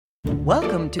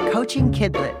Welcome to Coaching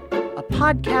Kidlit, a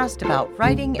podcast about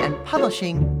writing and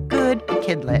publishing good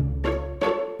Kidlit.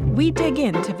 We dig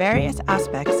into various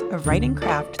aspects of writing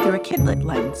craft through a Kidlit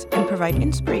lens and provide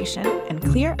inspiration and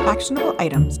clear, actionable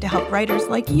items to help writers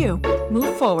like you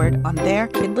move forward on their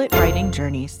Kidlit writing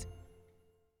journeys.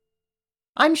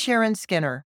 I'm Sharon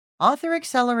Skinner, author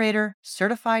accelerator,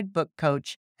 certified book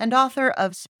coach, and author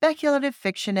of speculative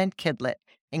fiction and Kidlit,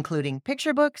 including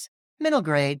picture books, middle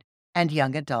grade, and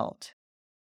young adult.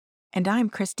 And I'm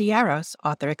Christy Yaros,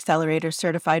 author accelerator,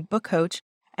 certified book coach,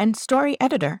 and story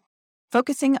editor,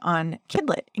 focusing on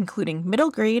Kidlit, including middle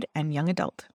grade and young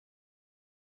adult.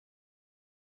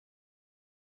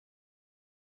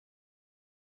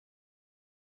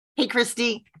 Hey,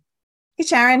 Christy. Hey,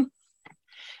 Sharon.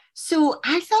 So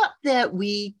I thought that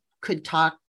we could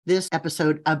talk this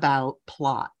episode about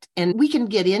plot, and we can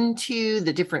get into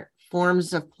the different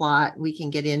forms of plot. We can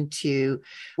get into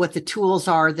what the tools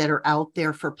are that are out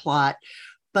there for plot.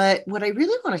 But what I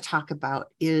really want to talk about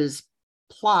is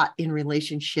plot in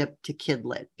relationship to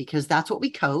Kidlit, because that's what we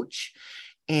coach.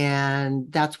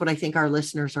 And that's what I think our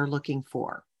listeners are looking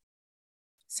for.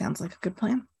 Sounds like a good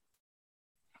plan.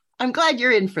 I'm glad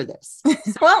you're in for this.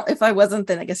 Well, if I wasn't,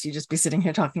 then I guess you'd just be sitting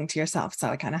here talking to yourself. So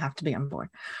I kind of have to be on board.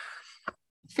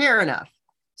 Fair enough.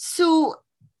 So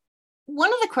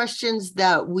one of the questions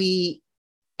that we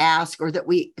ask or that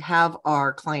we have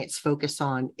our clients focus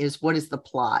on is, what is the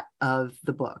plot of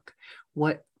the book?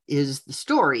 What is the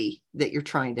story that you're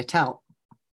trying to tell?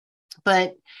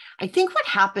 But I think what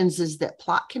happens is that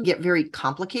plot can get very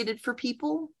complicated for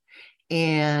people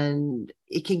and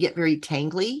it can get very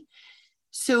tangly.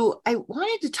 So I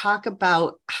wanted to talk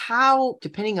about how,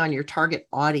 depending on your target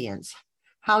audience,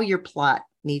 how your plot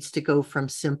needs to go from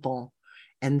simple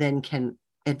and then can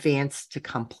advance to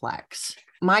complex.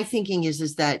 My thinking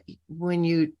is that when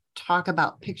you talk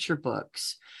about picture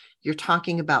books, you're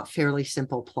talking about fairly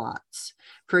simple plots.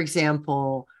 For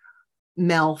example,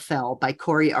 Mel Fell by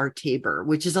Corey R. Tabor,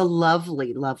 which is a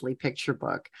lovely, lovely picture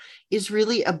book, is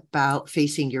really about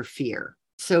facing your fear.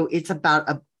 So it's about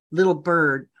a little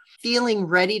bird feeling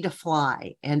ready to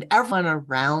fly, and everyone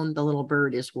around the little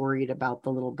bird is worried about the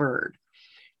little bird.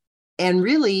 And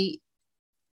really,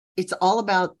 it's all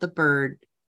about the bird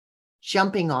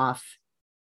jumping off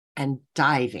and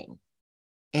diving.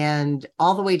 And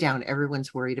all the way down,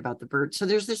 everyone's worried about the bird. So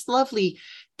there's this lovely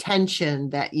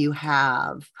tension that you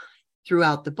have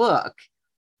throughout the book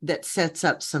that sets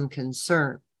up some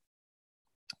concern.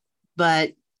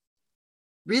 But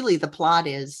really, the plot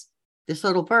is this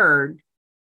little bird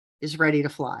is ready to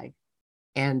fly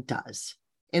and does.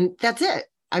 And that's it.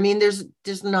 I mean, there's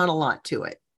not a lot to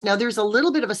it. Now, there's a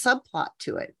little bit of a subplot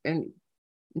to it. And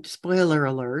spoiler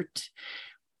alert,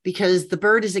 because the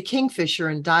bird is a kingfisher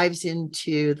and dives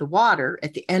into the water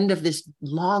at the end of this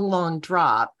long, long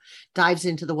drop, dives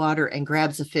into the water and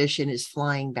grabs a fish and is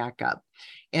flying back up.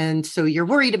 And so you're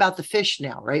worried about the fish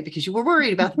now, right? Because you were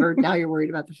worried about the bird. Now you're worried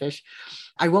about the fish.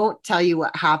 I won't tell you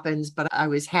what happens, but I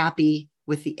was happy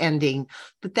with the ending.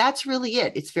 But that's really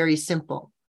it. It's very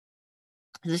simple.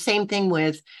 The same thing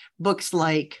with books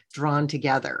like Drawn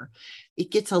Together.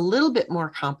 It gets a little bit more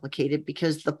complicated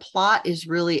because the plot is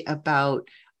really about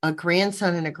a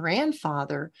grandson and a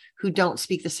grandfather who don't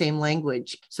speak the same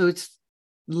language. So it's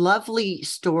a lovely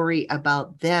story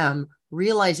about them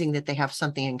realizing that they have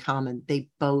something in common. They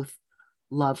both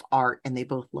love art and they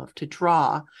both love to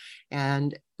draw,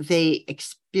 and they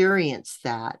experience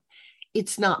that.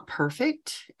 It's not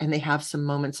perfect, and they have some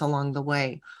moments along the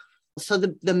way. So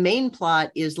the main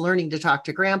plot is learning to talk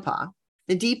to grandpa.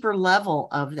 The deeper level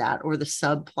of that, or the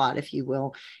subplot, if you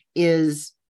will,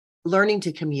 is learning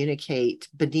to communicate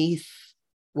beneath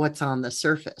what's on the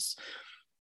surface.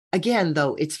 Again,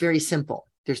 though, it's very simple.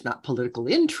 There's not political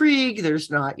intrigue.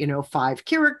 There's not, 5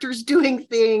 characters doing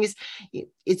things.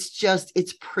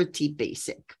 It's pretty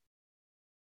basic.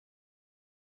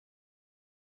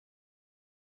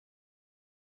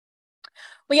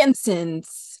 Well, and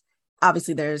since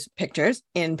obviously there's pictures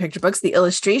in picture books, the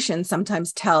illustrations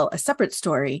sometimes tell a separate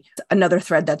story, another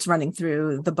thread that's running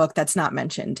through the book that's not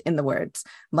mentioned in the words,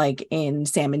 like in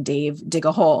Sam and Dave Dig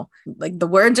a Hole. Like the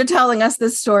words are telling us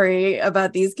this story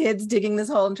about these kids digging this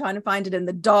hole and trying to find it, and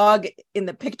the dog in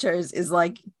the pictures is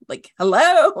like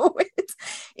hello,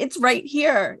 it's right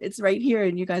here,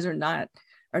 and you guys are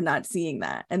not seeing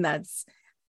that, and that's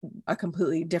a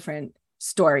completely different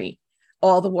story.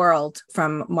 All the World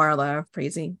from Marla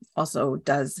Frazee also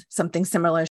does something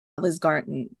similar. Liz Gart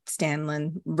and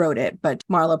Stanlin wrote it, but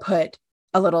Marla put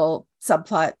a little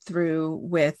subplot through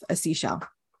with a seashell.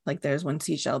 Like there's one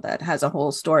seashell that has a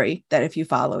whole story that if you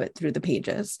follow it through the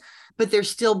pages. But they're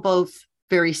still both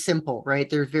very simple, right?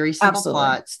 They're very simple Absolutely.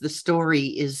 plots. The story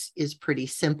is pretty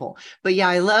simple. But yeah,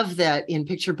 I love that in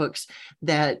picture books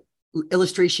that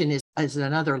illustration is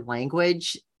another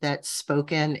language that's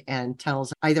spoken and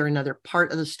tells either another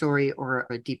part of the story or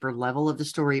a deeper level of the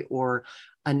story or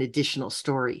an additional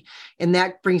story. And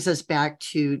that brings us back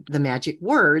to The Magic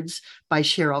Words by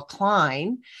Cheryl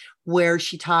Klein, where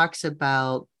she talks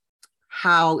about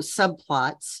how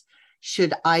subplots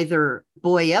should either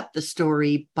buoy up the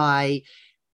story by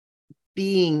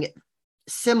being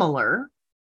similar,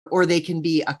 or they can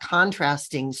be a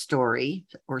contrasting story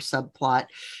or subplot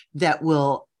that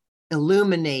will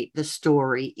illuminate the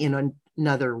story in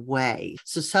another way.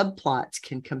 So subplots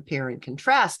can compare and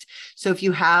contrast. So if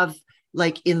you have,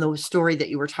 like in the story that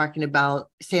you were talking about,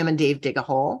 Sam and Dave Dig a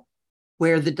Hole,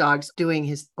 where the dog's doing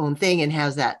his own thing and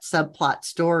has that subplot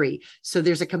story. So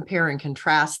there's a compare and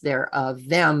contrast there of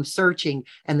them searching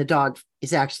and the dog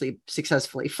is actually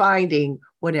successfully finding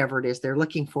whatever it is they're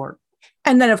looking for.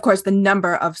 And then, of course, the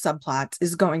number of subplots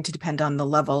is going to depend on the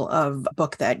level of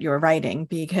book that you're writing,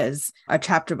 because a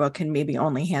chapter book can maybe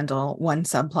only handle one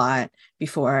subplot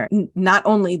before not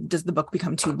only does the book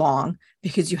become too long,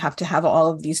 because you have to have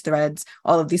all of these threads,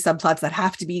 all of these subplots that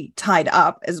have to be tied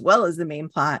up as well as the main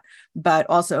plot, but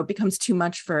also it becomes too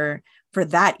much for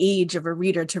that age of a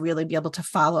reader to really be able to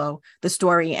follow the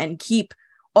story and keep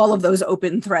all of those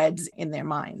open threads in their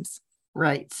minds.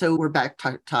 Right. So we're back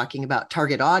talking about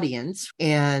target audience.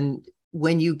 And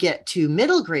when you get to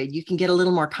middle grade, you can get a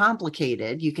little more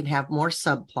complicated. You can have more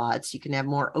subplots. You can have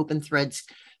more open threads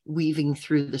weaving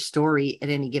through the story at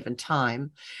any given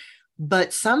time.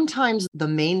 But sometimes the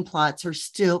main plots are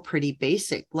still pretty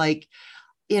basic. Like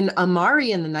in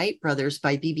Amari and the Night Brothers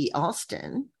by B.B.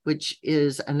 Alston, which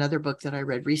is another book that I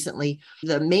read recently,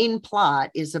 the main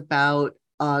plot is about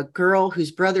a girl whose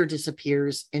brother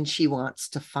disappears and she wants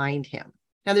to find him.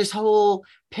 Now, this whole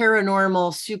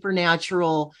paranormal,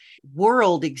 supernatural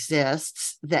world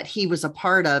exists that he was a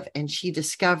part of, and she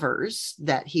discovers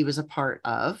that he was a part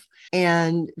of.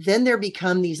 And then there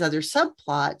become these other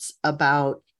subplots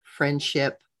about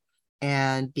friendship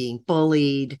and being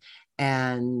bullied.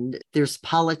 And there's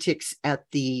politics at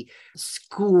the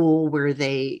school where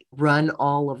they run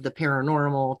all of the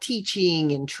paranormal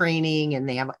teaching and training, and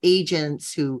they have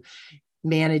agents who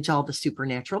manage all the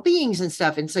supernatural beings and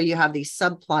stuff. And so you have these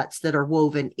subplots that are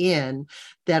woven in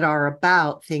that are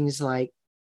about things like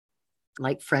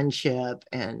friendship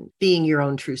and being your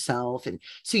own true self. And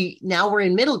so now we're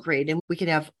in middle grade and we can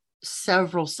have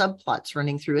several subplots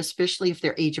running through, especially if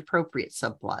they're age appropriate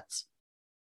subplots.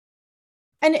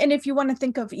 And if you want to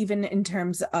think of even in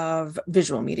terms of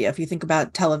visual media, if you think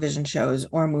about television shows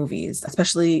or movies,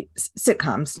 especially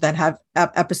sitcoms that have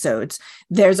episodes,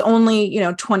 there's only,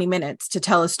 20 minutes to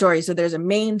tell a story. So there's a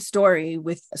main story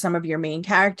with some of your main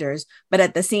characters, but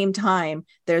at the same time,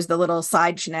 there's the little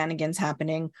side shenanigans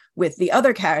happening with the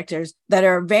other characters that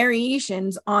are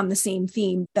variations on the same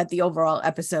theme that the overall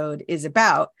episode is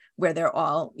about, where they're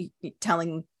all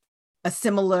telling a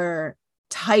similar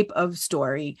type of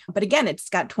story. But again, it's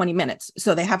got 20 minutes,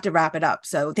 so they have to wrap it up.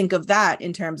 So think of that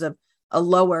in terms of a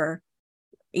lower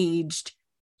aged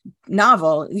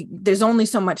novel. There's only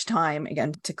so much time,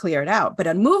 again, to clear it out. But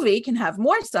a movie can have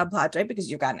more subplots, right?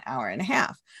 Because you've got an hour and a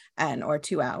half or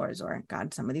 2 hours, or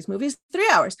God, some of these movies, 3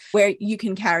 hours, where you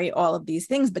can carry all of these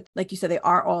things. But like you said, they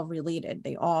are all related.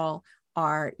 They all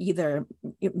are either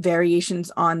variations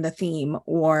on the theme,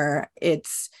 or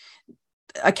it's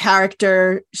a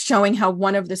character showing how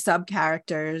one of the sub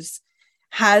characters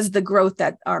has the growth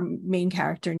that our main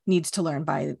character needs to learn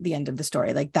by the end of the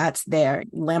story. Like that's their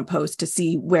lamppost to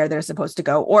see where they're supposed to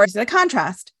go. Or is it a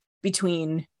contrast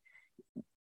between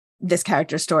this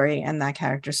character's story and that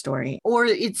character's story? Or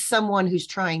it's someone who's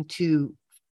trying to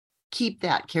keep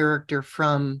that character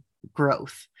from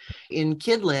growth. In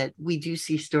Kidlit, we do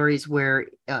see stories where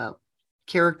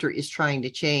character is trying to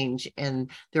change, and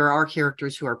there are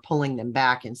characters who are pulling them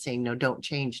back and saying, no, don't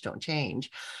change,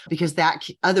 because that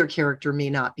other character may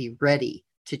not be ready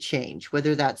to change,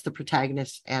 whether that's the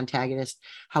protagonist, antagonist,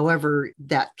 however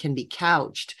that can be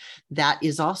couched. That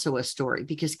is also a story,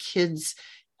 because kids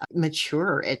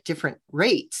mature at different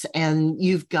rates, and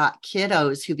you've got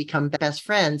kiddos who become best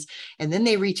friends, and then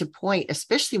they reach a point,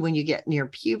 especially when you get near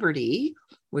puberty,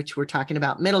 which we're talking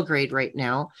about middle grade right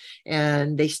now,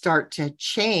 and they start to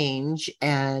change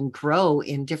and grow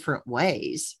in different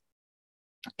ways.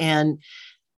 And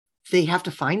they have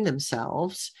to find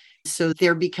themselves. So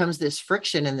there becomes this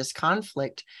friction and this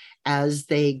conflict as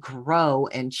they grow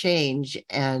and change.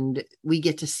 And we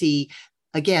get to see,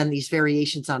 again, these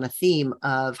variations on a theme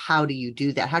of how do you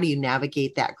do that? How do you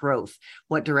navigate that growth?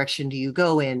 What direction do you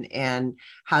go in? And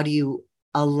how do you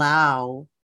allow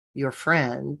your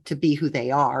friend to be who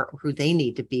they are or who they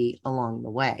need to be along the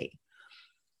way.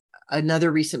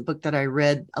 Another recent book that I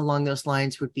read along those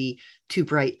lines would be Too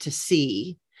Bright to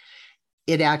See.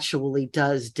 It actually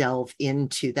does delve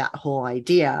into that whole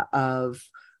idea of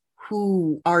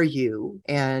who are you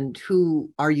and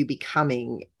who are you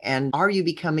becoming? And are you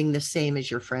becoming the same as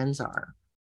your friends are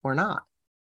or not?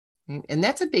 And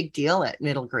that's a big deal at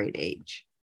middle grade age.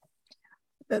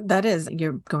 That is,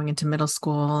 you're going into middle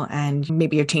school and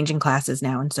maybe you're changing classes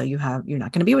now. And so you're not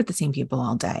going to be with the same people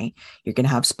all day. You're going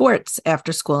to have sports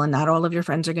after school and not all of your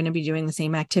friends are going to be doing the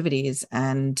same activities.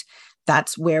 And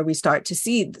that's where we start to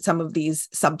see some of these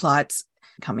subplots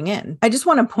coming in. I just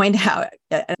want to point out,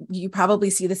 you probably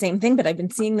see the same thing, but I've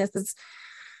been seeing this. It's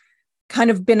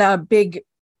kind of been a big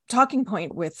talking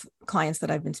point with clients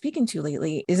that I've been speaking to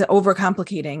lately is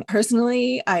overcomplicating.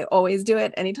 Personally, I always do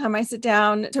it anytime I sit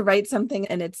down to write something.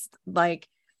 And it's like,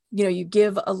 you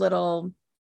give a little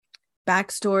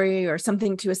backstory or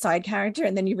something to a side character.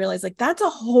 And then you realize like, that's a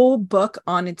whole book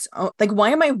on its own. Like,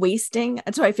 why am I wasting?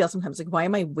 That's how I feel sometimes. Like, why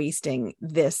am I wasting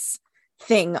this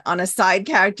thing on a side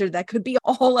character that could be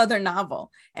a whole other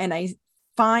novel? And I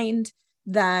find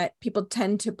that people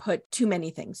tend to put too many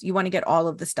things. You want to get all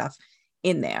of the stuff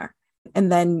in there.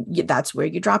 And then that's where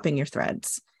you're dropping your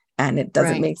threads and it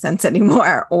doesn't make sense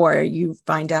anymore. Or you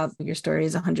find out your story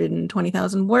is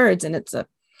 120,000 words and it's a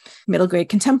middle grade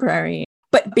contemporary.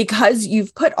 But because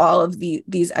you've put all of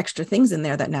these extra things in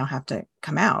there that now have to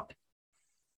come out.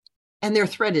 And they're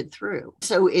threaded through.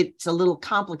 So it's a little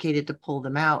complicated to pull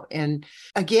them out. And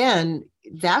again,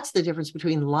 that's the difference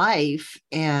between life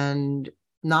and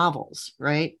novels,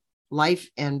 right? Life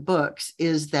and books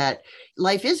is that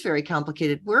life is very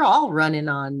complicated. We're all running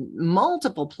on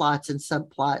multiple plots and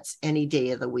subplots any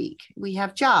day of the week. We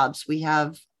have jobs, we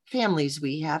have families,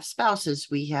 we have spouses,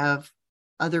 we have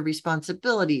other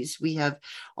responsibilities, we have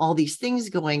all these things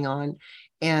going on.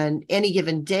 And any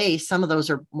given day, some of those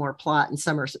are more plot and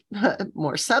some are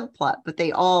more subplot, but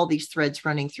these threads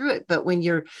running through it. But when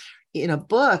you're in a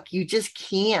book, you just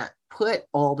can't put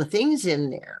all the things in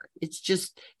there.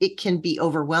 It can be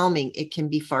overwhelming. It can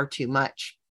be far too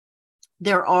much.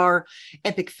 There are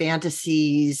epic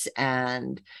fantasies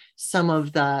and some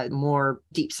of the more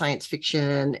deep science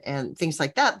fiction and things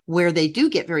like that, where they do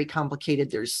get very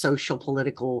complicated. There's social,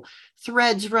 political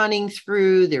threads running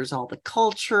through. There's all the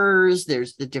cultures.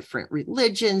 There's the different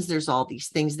religions. There's all these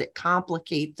things that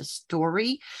complicate the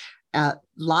story. A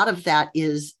lot of that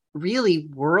is really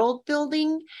world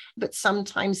building, but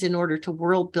sometimes in order to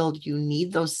world build, you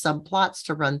need those subplots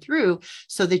to run through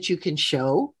so that you can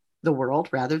show the world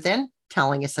rather than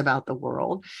telling us about the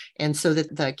world. And so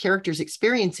that the character's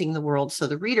experiencing the world so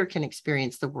the reader can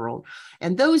experience the world.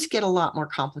 And those get a lot more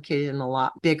complicated and a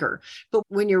lot bigger. But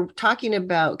when you're talking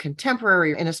about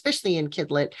contemporary, and especially in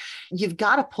Kidlit, you've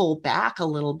got to pull back a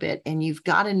little bit and you've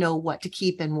got to know what to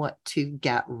keep and what to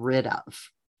get rid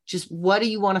of. Just what do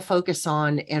you want to focus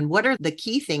on and what are the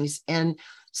key things? And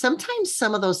sometimes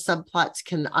some of those subplots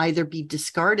can either be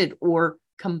discarded or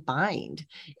combined.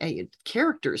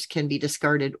 Characters can be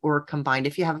discarded or combined.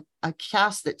 If you have a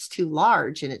cast that's too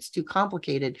large and it's too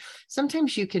complicated,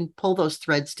 sometimes you can pull those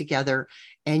threads together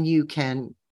and you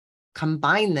can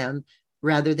combine them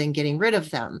rather than getting rid of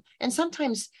them. And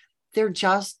sometimes they're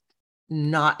just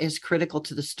not as critical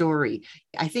to the story.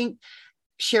 I think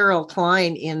Cheryl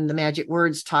Klein in The Magic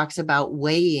Words talks about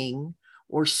weighing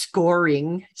or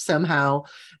scoring somehow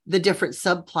the different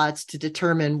subplots to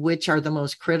determine which are the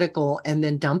most critical and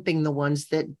then dumping the ones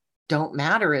that don't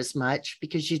matter as much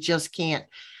because you just can't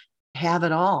have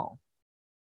it all.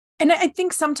 And I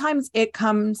think sometimes it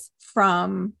comes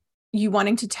from you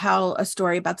wanting to tell a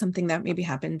story about something that maybe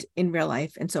happened in real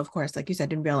life. And so, of course, like you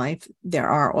said, in real life, there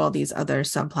are all these other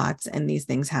subplots and these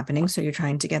things happening. So you're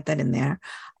trying to get that in there.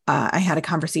 I had a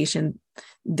conversation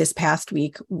this past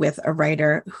week with a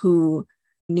writer who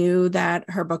knew that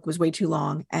her book was way too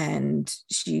long and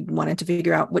she wanted to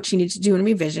figure out what she needed to do in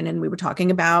revision. And we were talking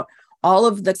about all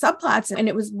of the subplots. And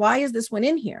it was, why is this one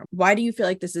in here? Why do you feel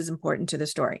like this is important to the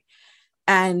story?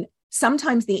 And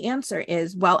sometimes the answer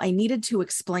is, well, I needed to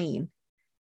explain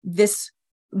this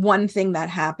one thing that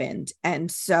happened.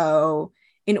 And so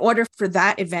in order for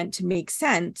that event to make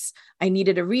sense, I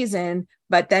needed a reason.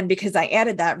 But then because I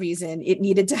added that reason, it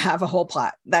needed to have a whole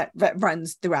plot that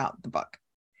runs throughout the book.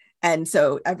 And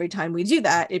so every time we do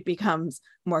that, it becomes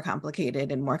more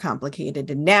complicated and more complicated.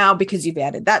 And now because you've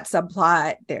added that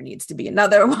subplot, there needs to be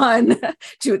another one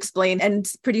to explain. And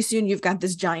pretty soon you've got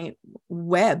this giant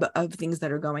web of things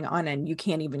that are going on and you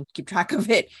can't even keep track of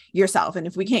it yourself. And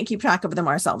if we can't keep track of them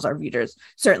ourselves, our readers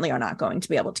certainly are not going to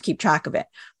be able to keep track of it.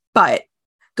 But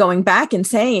going back and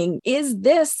saying, is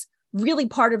this really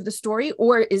part of the story,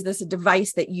 or is this a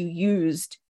device that you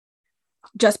used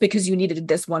just because you needed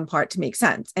this one part to make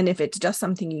sense? And if it's just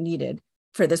something you needed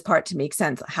for this part to make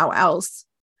sense, how else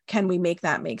can we make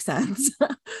that make sense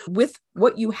with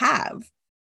what you have?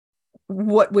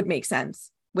 What would make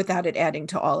sense without it adding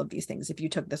to all of these things if you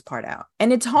took this part out?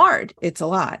 And it's hard. It's a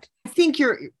lot. I think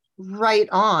you're right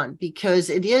on, because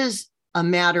it is a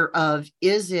matter of,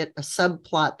 is it a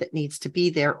subplot that needs to be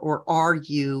there, or are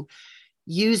you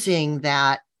using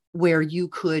that where you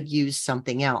could use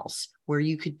something else, where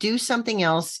you could do something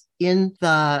else in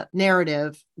the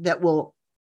narrative that will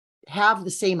have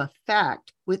the same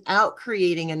effect without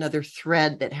creating another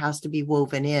thread that has to be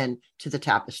woven in to the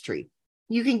tapestry.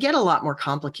 You can get a lot more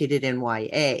complicated in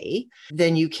YA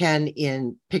than you can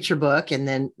in picture book, and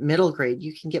then middle grade.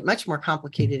 You can get much more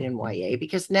complicated in YA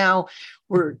because now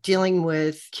we're dealing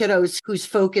with kiddos whose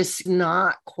focus is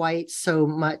not quite so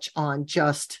much on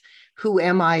just who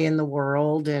am I in the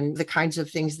world and the kinds of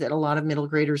things that a lot of middle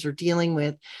graders are dealing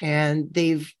with. And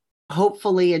they've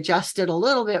hopefully adjusted a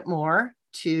little bit more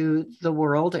to the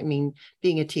world. I mean,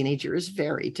 being a teenager is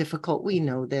very difficult. We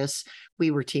know this. We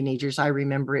were teenagers. I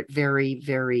remember it very,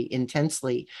 very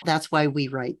intensely. That's why we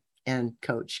write and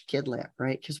coach KidLit,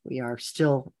 right? Because we are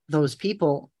still those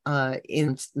people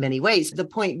in many ways. The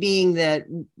point being that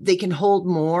they can hold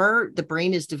more. The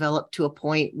brain is developed to a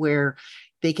point where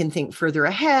they can think further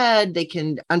ahead. They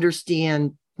can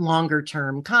understand longer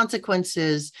term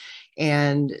consequences.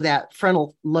 And that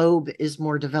frontal lobe is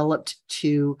more developed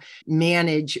to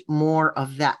manage more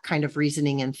of that kind of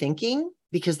reasoning and thinking,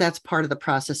 because that's part of the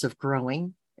process of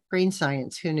growing. Brain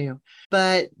science, who knew?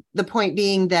 But the point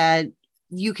being that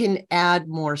you can add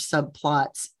more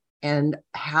subplots and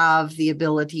have the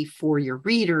ability for your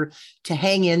reader to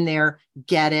hang in there,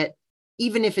 get it,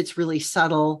 even if it's really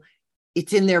subtle,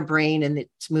 it's in their brain and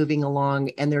it's moving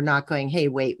along and they're not going, hey,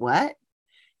 wait, what?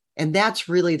 And that's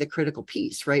really the critical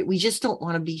piece, right? We just don't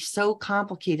want to be so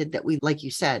complicated that we, like you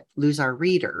said, lose our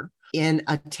reader in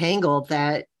a tangle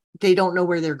that they don't know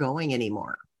where they're going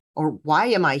anymore. Or why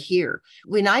am I here?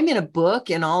 When I'm in a book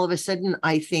and all of a sudden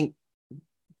I think,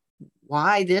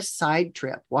 why this side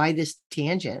trip? Why this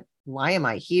tangent? Why am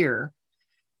I here?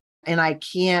 And I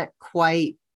can't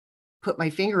quite put my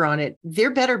finger on it.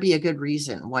 There better be a good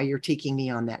reason why you're taking me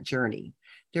on that journey.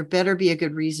 There better be a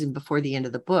good reason before the end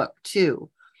of the book, too.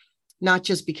 Not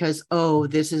just because, oh,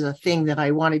 this is a thing that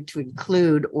I wanted to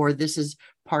include, or this is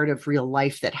part of real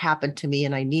life that happened to me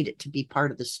and I need it to be part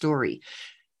of the story.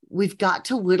 We've got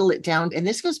to whittle it down. And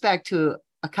this goes back to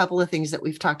a couple of things that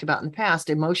we've talked about in the past.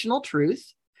 Emotional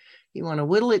truth. You want to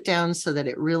whittle it down so that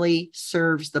it really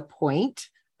serves the point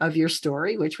of your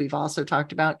story, which we've also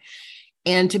talked about.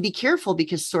 And to be careful,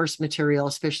 because source material,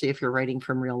 especially if you're writing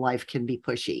from real life, can be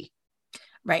pushy.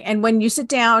 Right. And when you sit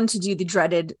down to do the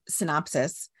dreaded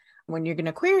synopsis, when you're going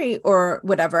to query or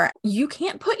whatever, you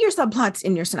can't put your subplots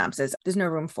in your synopsis. There's no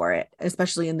room for it,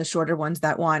 especially in the shorter ones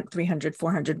that want 300,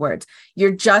 400 words.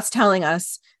 You're just telling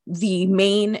us the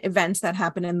main events that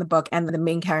happen in the book and the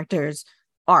main character's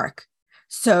arc.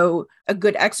 So a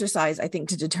good exercise, I think,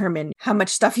 to determine how much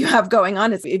stuff you have going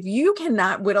on is if you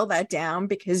cannot whittle that down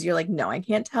because you're like, no, I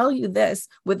can't tell you this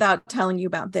without telling you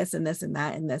about this and this and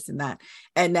that and this and that.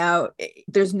 And now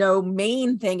there's no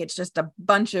main thing. It's just a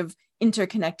bunch of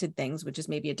interconnected things, which is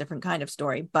maybe a different kind of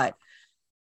story, but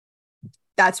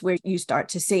that's where you start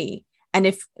to see. And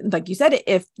if, like you said,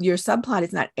 if your subplot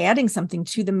is not adding something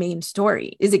to the main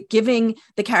story, is it giving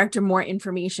the character more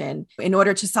information in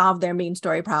order to solve their main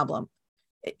story problem?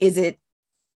 Is it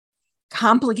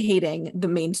complicating the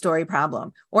main story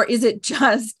problem? Or is it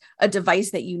just a device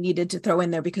that you needed to throw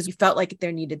in there because you felt like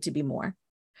there needed to be more?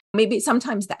 Maybe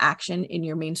sometimes the action in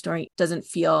your main story doesn't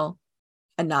feel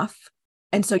enough.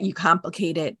 And so you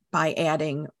complicate it by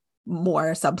adding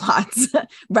more subplots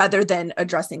rather than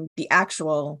addressing the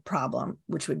actual problem,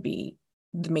 which would be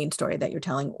the main story that you're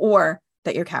telling, or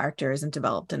that your character isn't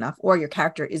developed enough, or your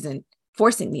character isn't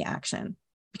forcing the action,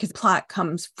 because the plot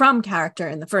comes from character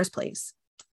in the first place.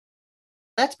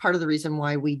 That's part of the reason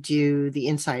why we do the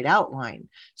inside outline,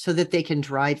 so that they can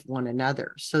drive one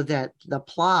another, so that the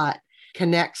plot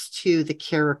connects to the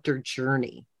character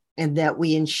journey, and that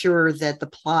we ensure that the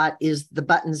plot is the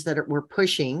buttons that we're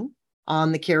pushing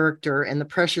on the character and the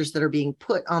pressures that are being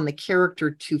put on the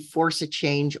character to force a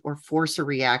change or force a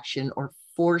reaction or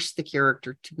force the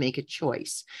character to make a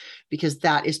choice, because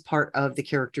that is part of the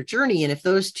character journey. And if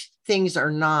those things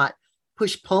are not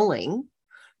push-pulling,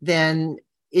 then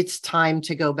it's time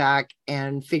to go back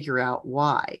and figure out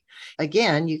why.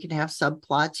 Again, you can have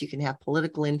subplots, you can have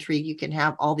political intrigue, you can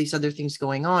have all these other things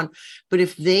going on. But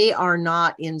if they are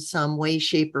not in some way,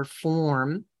 shape, or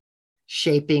form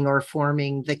shaping or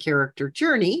forming the character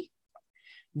journey,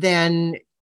 then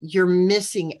you're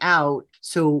missing out.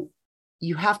 So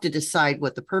you have to decide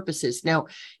what the purpose is. Now,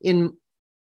 in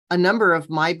a number of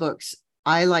my books,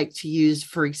 I like to use,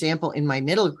 for example, in my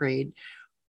middle grade,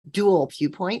 dual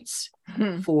viewpoints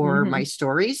for my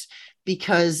stories,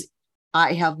 because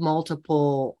I have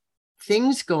multiple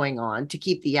things going on to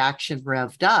keep the action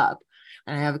revved up.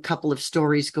 And I have a couple of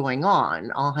stories going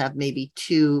on. I'll have maybe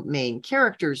two main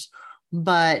characters,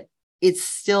 but it's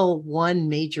still one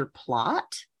major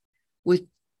plot with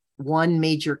one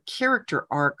major character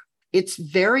arc. It's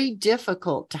very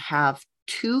difficult to have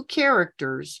two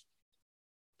characters,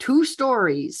 two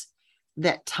stories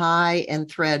that tie and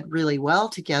thread really well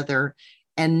together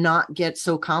and not get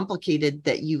so complicated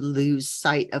that you lose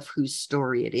sight of whose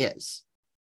story it is.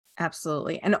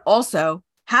 Absolutely. And also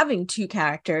having two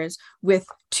characters with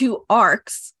two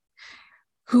arcs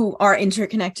who are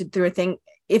interconnected through a thing.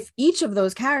 If each of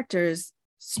those characters'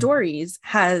 stories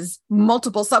has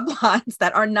multiple subplots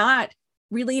that are not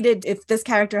related, if this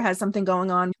character has something going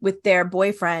on with their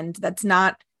boyfriend that's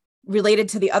not related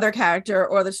to the other character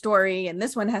or the story, and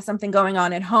this one has something going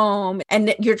on at home,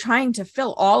 and you're trying to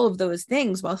fill all of those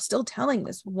things while still telling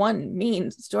this one main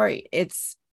story,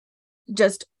 it's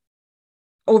just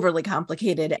overly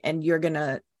complicated, and you're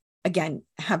gonna, again,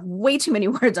 have way too many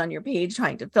words on your page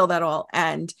trying to fill that all,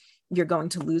 and you're going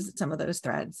to lose some of those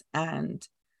threads, and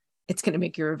it's going to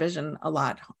make your revision a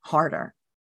lot harder.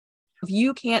 If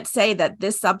you can't say that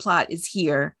this subplot is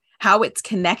here, how it's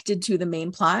connected to the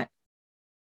main plot,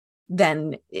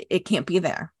 then it can't be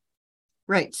there.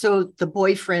 Right. So the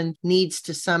boyfriend needs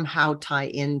to somehow tie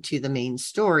into the main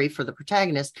story for the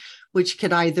protagonist, which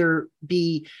could either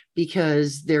be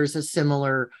because there's a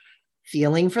similar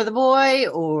feeling for the boy,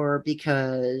 or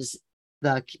because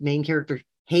the main character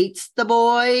hates the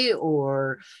boy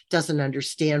or doesn't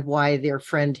understand why their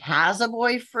friend has a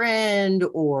boyfriend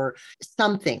or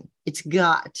something. It's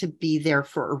got to be there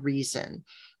for a reason.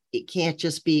 It can't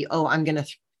just be, oh, I'm going to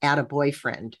add a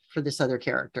boyfriend for this other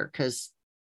character, because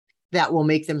that will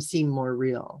make them seem more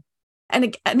real.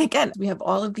 And again, we have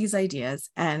all of these ideas.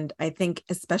 And I think,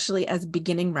 especially as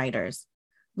beginning writers,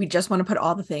 we just want to put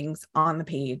all the things on the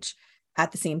page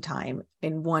at the same time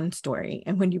in one story.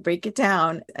 And when you break it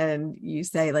down and you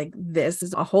say, like, this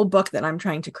is a whole book that I'm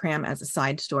trying to cram as a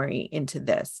side story into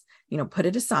this, put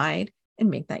it aside and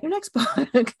make that your next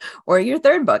book or your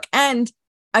third book. And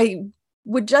I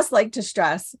would just like to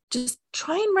stress, just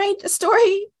try and write a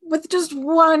story with just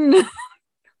one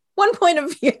point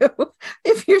of view.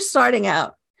 If you're starting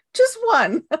out, just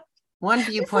one viewpoint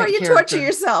before you character. Torture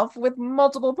yourself with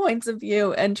multiple points of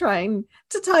view and trying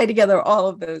to tie together all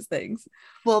of those things.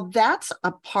 Well, that's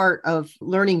a part of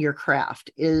learning your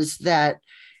craft, is that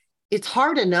it's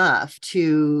hard enough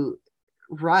to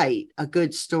write a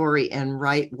good story and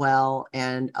write well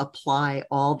and apply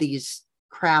all these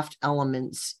craft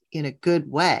elements in a good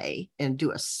way and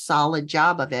do a solid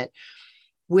job of it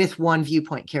with one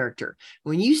viewpoint character.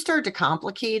 When you start to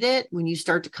complicate it, when you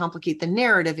start to complicate the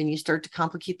narrative and you start to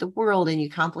complicate the world and you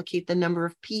complicate the number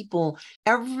of people,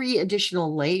 every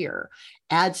additional layer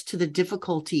adds to the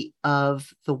difficulty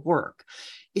of the work.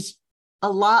 It's a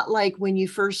lot like when you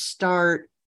first start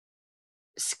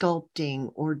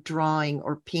sculpting or drawing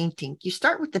or painting. You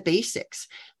start with the basics,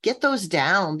 get those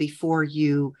down before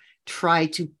you try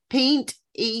to paint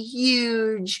a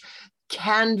huge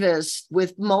canvas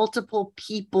with multiple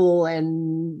people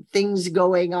and things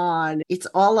going on. It's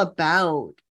all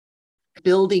about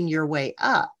building your way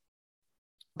up.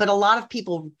 But a lot of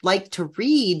people like to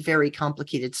read very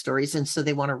complicated stories, and so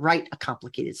they want to write a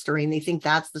complicated story, and they think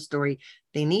that's the story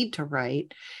they need to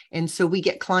write. And so we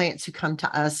get clients who come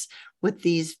to us with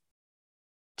these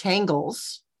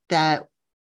tangles that,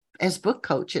 as book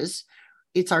coaches,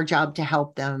 it's our job to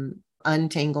help them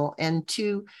untangle and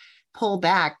to pull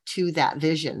back to that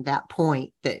vision, that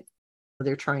point that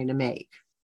they're trying to make.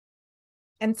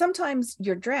 And sometimes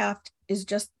your draft is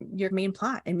just your main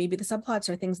plot, and maybe the subplots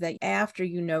are things that after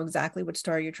you know exactly what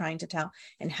story you're trying to tell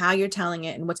and how you're telling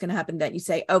it and what's going to happen, that you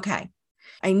say, okay,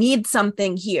 I need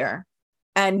something here,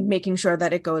 and making sure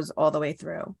that it goes all the way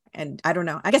through. And I don't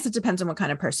know, I guess it depends on what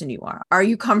kind of person you are. Are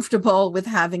you comfortable with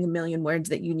having a million words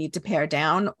that you need to pare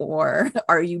down, or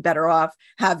are you better off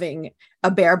having a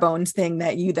bare bones thing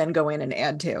that you then go in and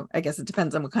add to? I guess it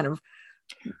depends on what kind of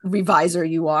reviser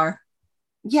you are.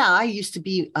 Yeah, I used to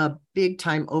be a big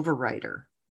time overwriter,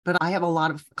 but I have a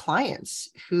lot of clients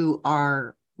who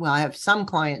are well, I have some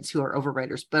clients who are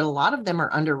overwriters, but a lot of them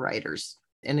are underwriters.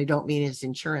 And I don't mean as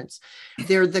insurance.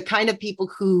 They're the kind of people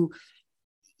who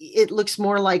it looks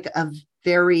more like a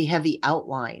very heavy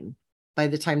outline by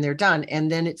the time they're done.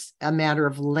 And then it's a matter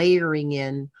of layering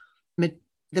in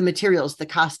the materials, the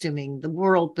costuming, the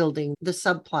world building, the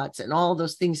subplots, and all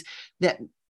those things that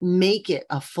make it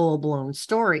a full-blown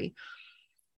story.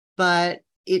 But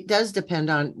it does depend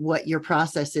on what your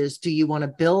process is. Do you want to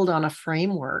build on a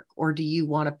framework, or do you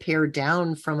want to pare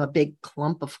down from a big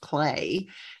clump of clay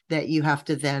that you have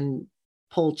to then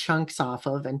pull chunks off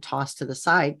of and toss to the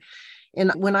side?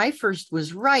 And when I first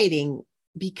was writing,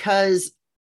 because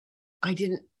I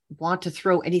didn't want to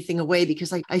throw anything away,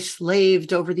 because I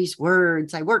slaved over these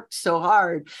words, I worked so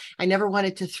hard, I never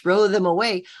wanted to throw them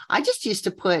away. I just used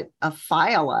to put a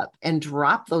file up and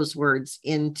drop those words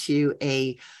into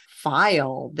a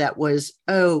file that was,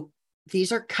 oh,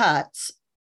 these are cuts,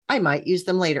 I might use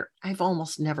them later. I've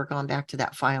almost never gone back to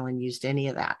that file and used any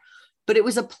of that. But it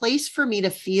was a place for me to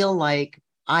feel like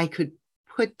I could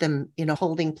put them in a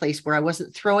holding place where I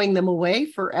wasn't throwing them away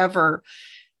forever,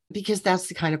 because that's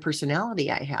the kind of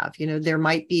personality I have. You know, there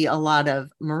might be a lot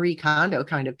of Marie Kondo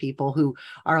kind of people who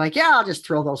are like, yeah, I'll just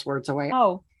throw those words away.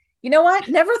 Oh, you know what?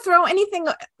 Never throw anything.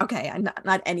 Okay,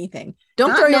 not anything. Don't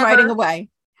Not throw your never. writing away.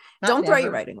 Not Don't throw never.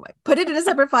 your writing away. Put it in a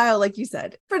separate file, like you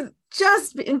said, for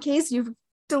just in case you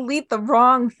delete the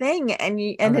wrong thing and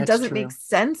it doesn't make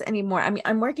sense anymore. I mean,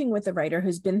 I'm working with a writer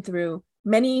who's been through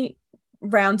many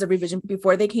rounds of revision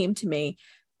before they came to me.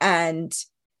 And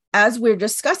as we're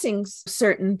discussing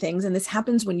certain things, and this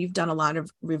happens when you've done a lot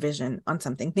of revision on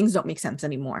something, things don't make sense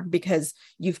anymore because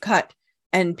you've cut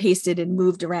and pasted and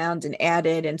moved around and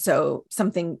added. And so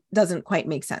something doesn't quite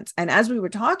make sense. And as we were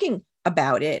talking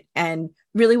about it and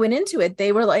really went into it,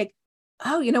 they were like,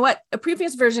 oh, you know what? A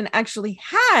previous version actually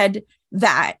had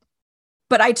that,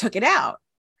 but I took it out.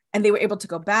 And they were able to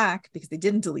go back because they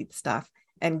didn't delete the stuff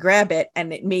and grab it.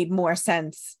 And it made more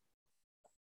sense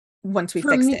once we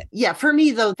fixed it. Yeah. For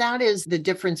me, though, that is the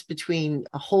difference between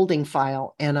a holding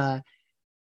file and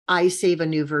I save a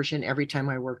new version every time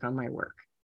I work on my work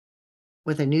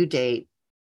with a new date.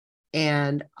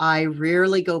 And I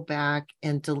rarely go back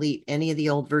and delete any of the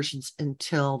old versions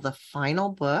until the final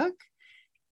book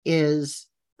is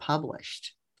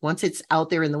published. Once it's out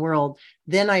there in the world,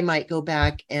 then I might go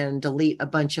back and delete a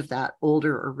bunch of that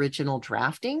older original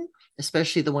drafting,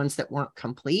 especially the ones that weren't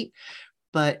complete.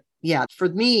 But yeah, for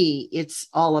me, it's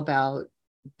all about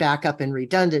backup and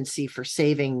redundancy for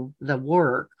saving the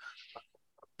work.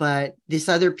 But this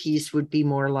other piece would be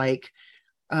more like,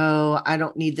 oh, I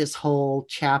don't need this whole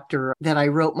chapter that I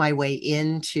wrote my way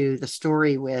into the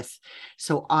story with,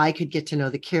 so I could get to know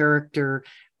the character.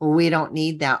 Well, we don't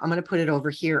need that. I'm going to put it over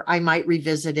here. I might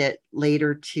revisit it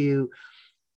later to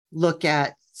look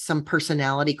at some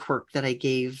personality quirk that I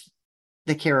gave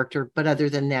the character. But other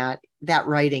than that, that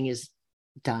writing is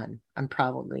done. I'm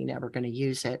probably never going to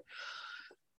use it.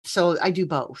 So I do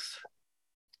both.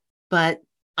 But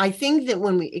I think that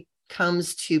when it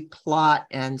comes to plot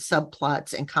and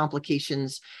subplots and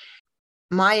complications,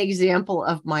 my example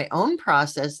of my own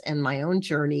process and my own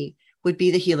journey would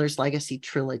be the Healer's Legacy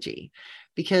trilogy,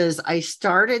 because I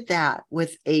started that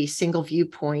with a single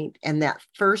viewpoint, and that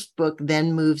first book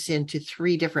then moves into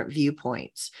 3 different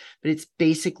viewpoints. But it's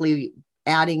basically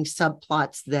adding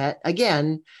subplots that,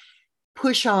 again,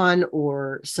 push on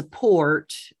or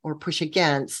support or push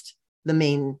against the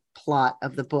main plot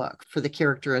of the book for the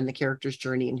character and the character's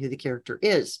journey and who the character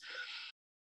is.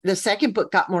 The second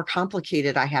book got more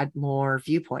complicated. I had more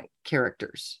viewpoint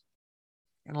characters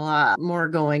and a lot more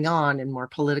going on and more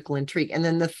political intrigue. And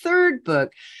then the third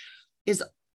book is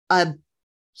a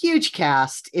huge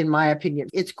cast, in my opinion.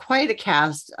 It's quite a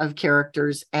cast of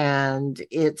characters, and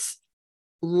it's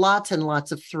lots and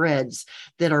lots of threads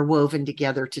that are woven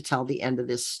together to tell the end of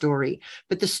this story.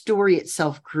 But the story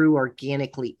itself grew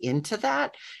organically into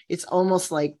that. It's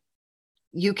almost like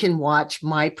you can watch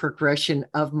my progression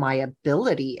of my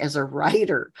ability as a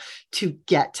writer to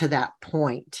get to that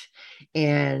point.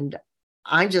 And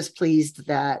I'm just pleased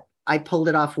that I pulled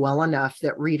it off well enough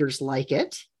that readers like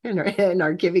it and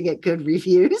are giving it good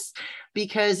reviews,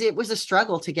 because it was a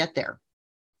struggle to get there.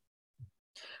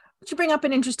 You bring up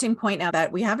an interesting point now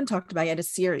that we haven't talked about yet, a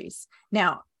series.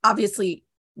 Now, obviously,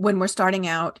 when we're starting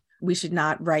out, we should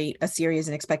not write a series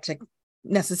and expect to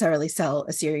necessarily sell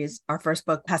a series. Our first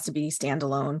book has to be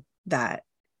standalone that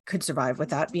could survive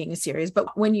without being a series.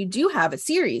 But when you do have a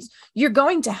series, you're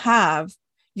going to have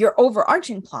your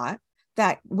overarching plot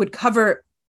that would cover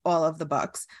all of the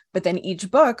books. But then each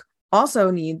book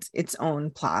also needs its own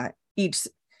plot. Each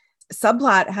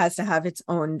subplot has to have its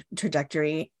own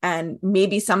trajectory, and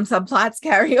maybe some subplots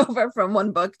carry over from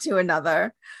one book to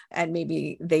another, and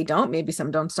maybe they don't, maybe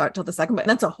some don't start till the second, but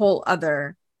that's a whole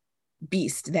other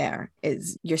beast. There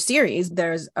is your series.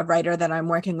 There's a writer that I'm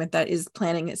working with that is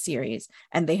planning a series,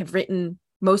 and they have written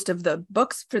most of the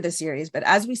books for the series. But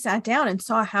as we sat down and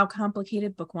saw how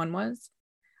complicated book one was,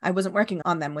 I wasn't working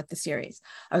on them with the series.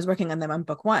 I was working on them on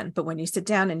book one. But when you sit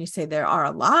down and you say, there are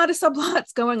a lot of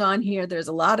subplots going on here, there's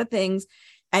a lot of things,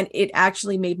 and it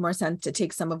actually made more sense to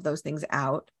take some of those things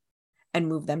out and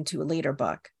move them to a later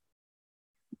book,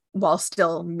 while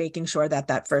still making sure that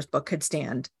that first book could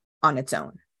stand on its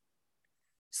own.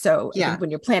 So I think when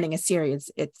you're planning a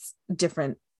series, it's a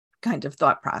different kind of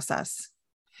thought process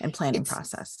and planning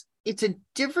process. It's a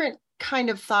different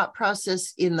kind of thought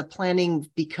process in the planning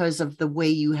because of the way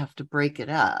you have to break it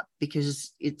up,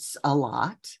 because it's a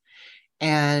lot.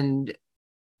 And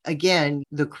again,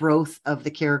 the growth of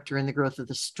the character and the growth of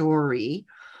the story.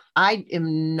 I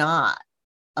am not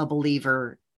a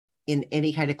believer in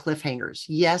any kind of cliffhangers.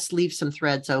 Yes, leave some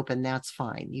threads open. That's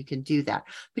fine. You can do that.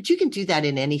 But you can do that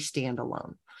in any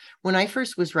standalone. When I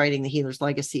first was writing The Healer's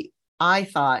Legacy, I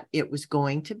thought it was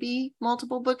going to be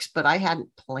multiple books, but I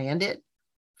hadn't planned it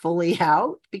fully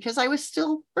out because I was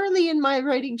still early in my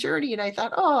writing journey. And I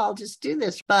thought, oh, I'll just do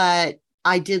this. But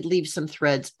I did leave some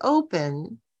threads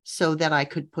open so that I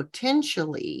could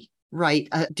potentially write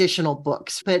additional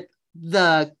books. But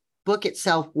the book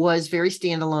itself was very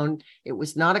standalone. It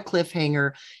was not a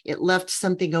cliffhanger. It left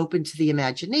something open to the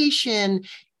imagination.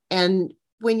 And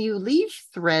when you leave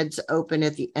threads open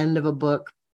at the end of a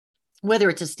book, whether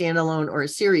it's a standalone or a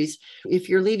series, if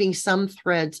you're leaving some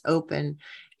threads open,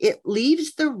 it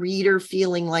leaves the reader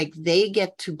feeling like they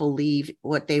get to believe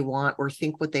what they want or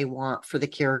think what they want for the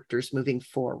characters moving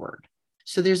forward.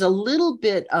 So there's a little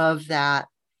bit of that.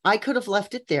 I could have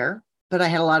left it there, but I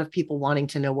had a lot of people wanting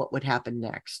to know what would happen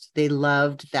next. They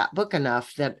loved that book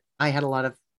enough that I had a lot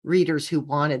of readers who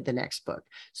wanted the next book.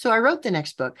 So I wrote the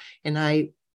next book, and I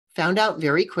found out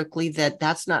very quickly that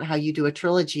that's not how you do a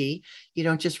trilogy. You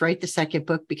don't just write the second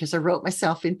book, because I wrote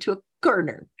myself into a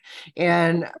corner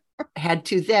and had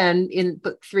to then in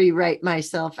book 3 write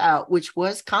myself out, which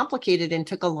was complicated and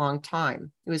took a long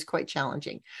time. It was quite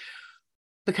challenging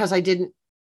because I didn't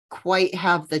quite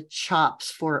have the chops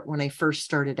for it when I first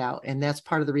started out. And that's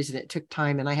part of the reason it took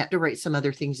time. And I had to write some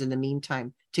other things in the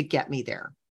meantime to get me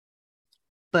there.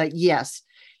 But yes,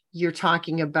 you're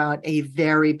talking about a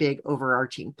very big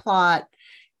overarching plot,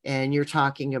 and you're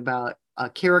talking about a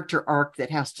character arc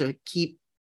that has to keep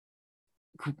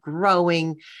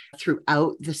growing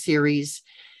throughout the series.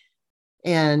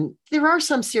 And there are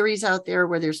some series out there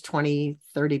where there's 20,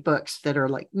 30 books that are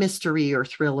like mystery or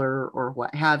thriller or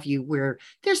what have you, where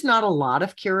there's not a lot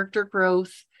of character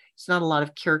growth. It's not a lot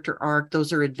of character arc.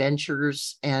 Those are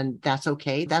adventures, and that's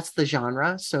okay. That's the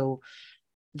genre. So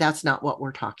that's not what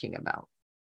we're talking about.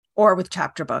 Or with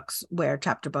chapter books, where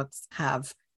chapter books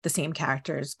have the same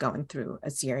characters going through a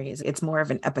series. It's more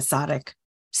of an episodic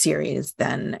series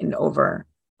than an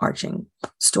overarching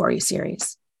story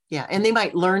series. Yeah, and they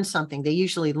might learn something. They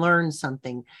usually learn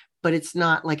something, but it's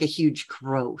not like a huge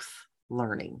growth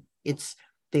learning. It's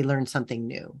they learn something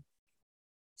new.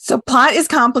 So plot is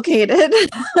complicated.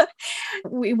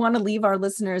 We want to leave our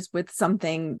listeners with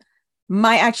something.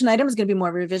 My action item is going to be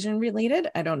more revision related.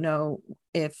 I don't know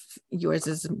if yours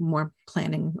is more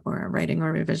planning or writing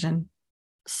or revision.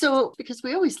 So, because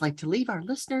we always like to leave our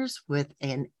listeners with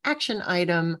an action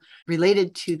item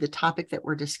related to the topic that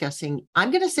we're discussing, I'm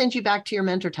going to send you back to your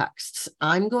mentor texts.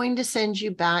 I'm going to send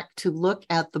you back to look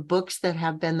at the books that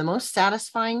have been the most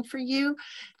satisfying for you,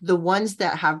 the ones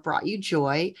that have brought you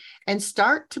joy, and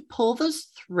start to pull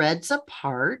those threads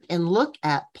apart and look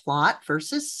at plot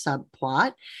versus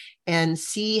subplot and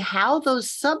see how those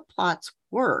subplots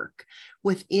work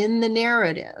within the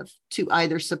narrative to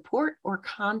either support or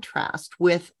contrast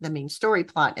with the main story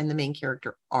plot and the main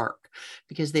character arc,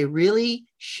 because they really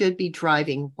should be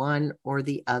driving one or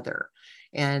the other.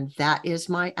 And that is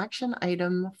my action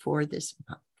item for this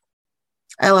month.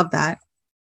 I love that.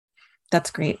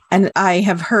 That's great. And I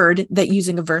have heard that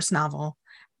using a verse novel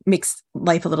makes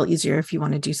life a little easier if you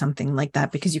want to do something like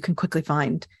that, because you can quickly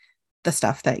find the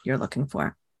stuff that you're looking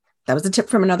for. That was a tip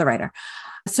from another writer.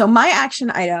 So my action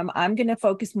item, I'm going to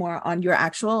focus more on your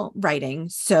actual writing.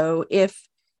 So if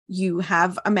you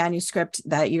have a manuscript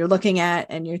that you're looking at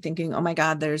and you're thinking, oh my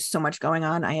God, there's so much going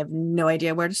on, I have no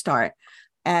idea where to start,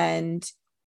 and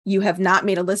you have not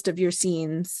made a list of your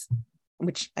scenes,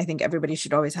 which I think everybody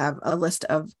should always have a list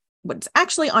of what's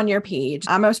actually on your page.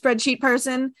 I'm a spreadsheet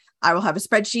person. I will have a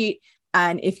spreadsheet.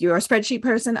 And if you're a spreadsheet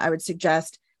person, I would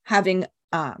suggest having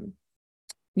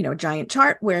giant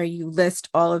chart where you list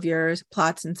all of your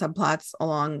plots and subplots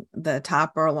along the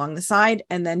top or along the side,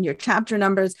 and then your chapter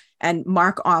numbers, and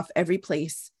mark off every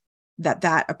place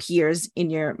that appears in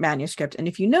your manuscript. And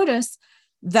if you notice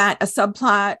that a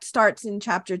subplot starts in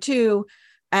chapter 2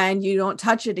 and you don't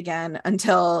touch it again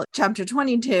until chapter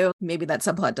 22, maybe that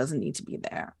subplot doesn't need to be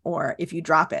there. Or if you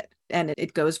drop it and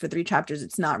it goes for 3 chapters,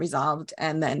 it's not resolved,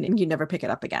 and then you never pick it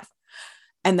up again.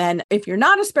 And then if you're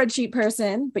not a spreadsheet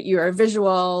person, but you're a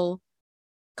visual,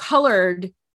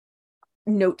 colored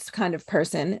notes kind of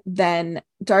person, then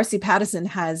Darcy Pattison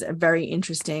has a very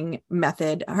interesting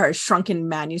method, her shrunken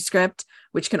manuscript,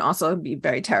 which can also be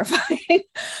very terrifying,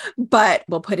 but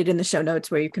we'll put it in the show notes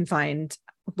where you can find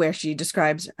where she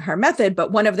describes her method.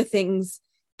 But one of the things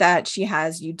that she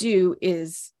has you do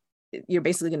is you're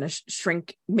basically going to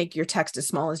make your text as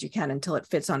small as you can until it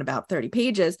fits on about 30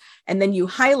 pages. And then you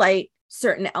highlight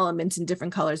certain elements in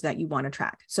different colors that you want to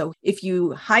track. So if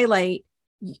you highlight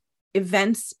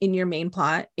events in your main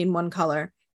plot in one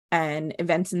color and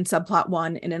events in subplot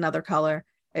 1 in another color,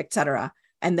 etc.,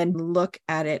 and then look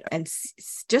at it and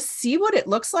just see what it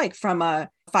looks like from a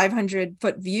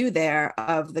 500-foot view there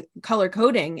of the color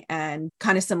coding, and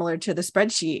kind of similar to the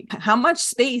spreadsheet, how much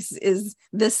space is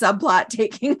this subplot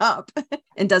taking up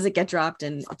and does it get dropped,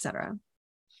 and etc.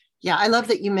 Yeah, I love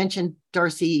that you mentioned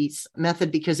Darcy's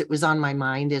method, because it was on my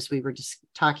mind as we were just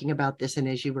talking about this and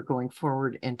as you were going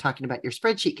forward and talking about your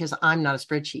spreadsheet, because I'm not a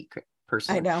spreadsheet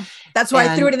person. I know. That's why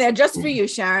I threw it in there just for you,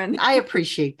 Sharon. I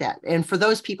appreciate that. And for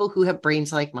those people who have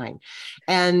brains like mine.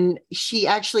 And she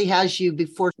actually has you,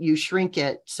 before you shrink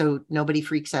it, so nobody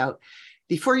freaks out,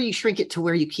 before you shrink it to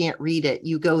where you can't read it,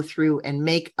 you go through and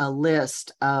make a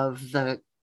list of the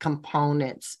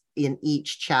components in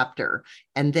each chapter.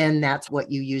 And then that's what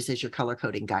you use as your color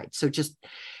coding guide. So just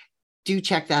do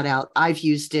check that out. I've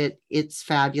used it. It's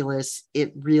fabulous.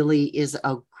 It really is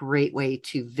a great way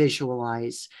to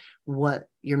visualize what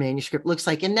your manuscript looks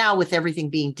like. And now with everything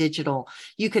being digital,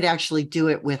 you could actually do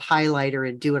it with highlighter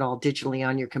and do it all digitally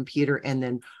on your computer and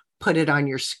then put it on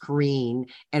your screen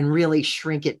and really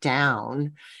shrink it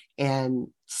down and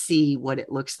see what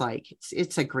it looks like.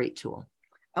 It's a great tool.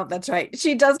 Oh, that's right.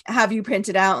 She does have you print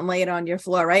it out and lay it on your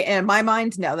floor, right? And in my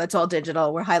mind, no, that's all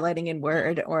digital. We're highlighting in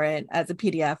Word or as a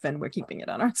PDF, and we're keeping it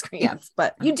on our screens. Yeah.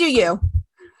 But you do you.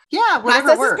 Yeah,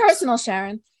 whatever works. This is personal,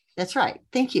 Sharon. That's right.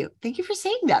 Thank you. Thank you for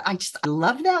saying that. I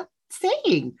love that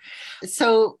saying.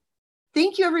 So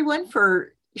thank you, everyone,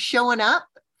 for showing up,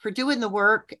 for doing the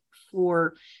work,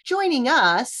 for joining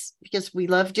us, because we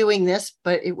love doing this,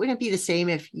 but it wouldn't be the same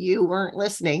if you weren't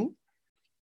listening.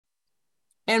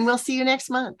 And we'll see you next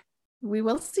month. We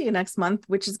will see you next month,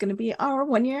 which is going to be our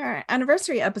 1-year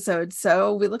anniversary episode.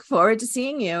 So we look forward to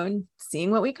seeing you and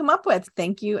seeing what we come up with.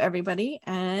 Thank you, everybody,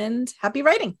 and happy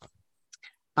writing.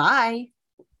 Bye.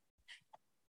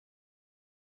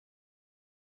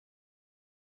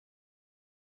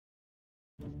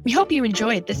 We hope you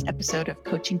enjoyed this episode of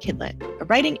Coaching Kidlit, a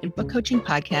writing and book coaching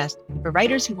podcast for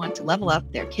writers who want to level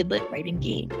up their Kidlit writing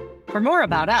game. For more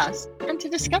about us and to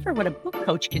discover what a book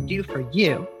coach can do for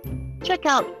you, check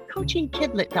out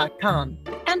coachingkidlit.com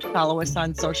and follow us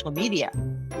on social media.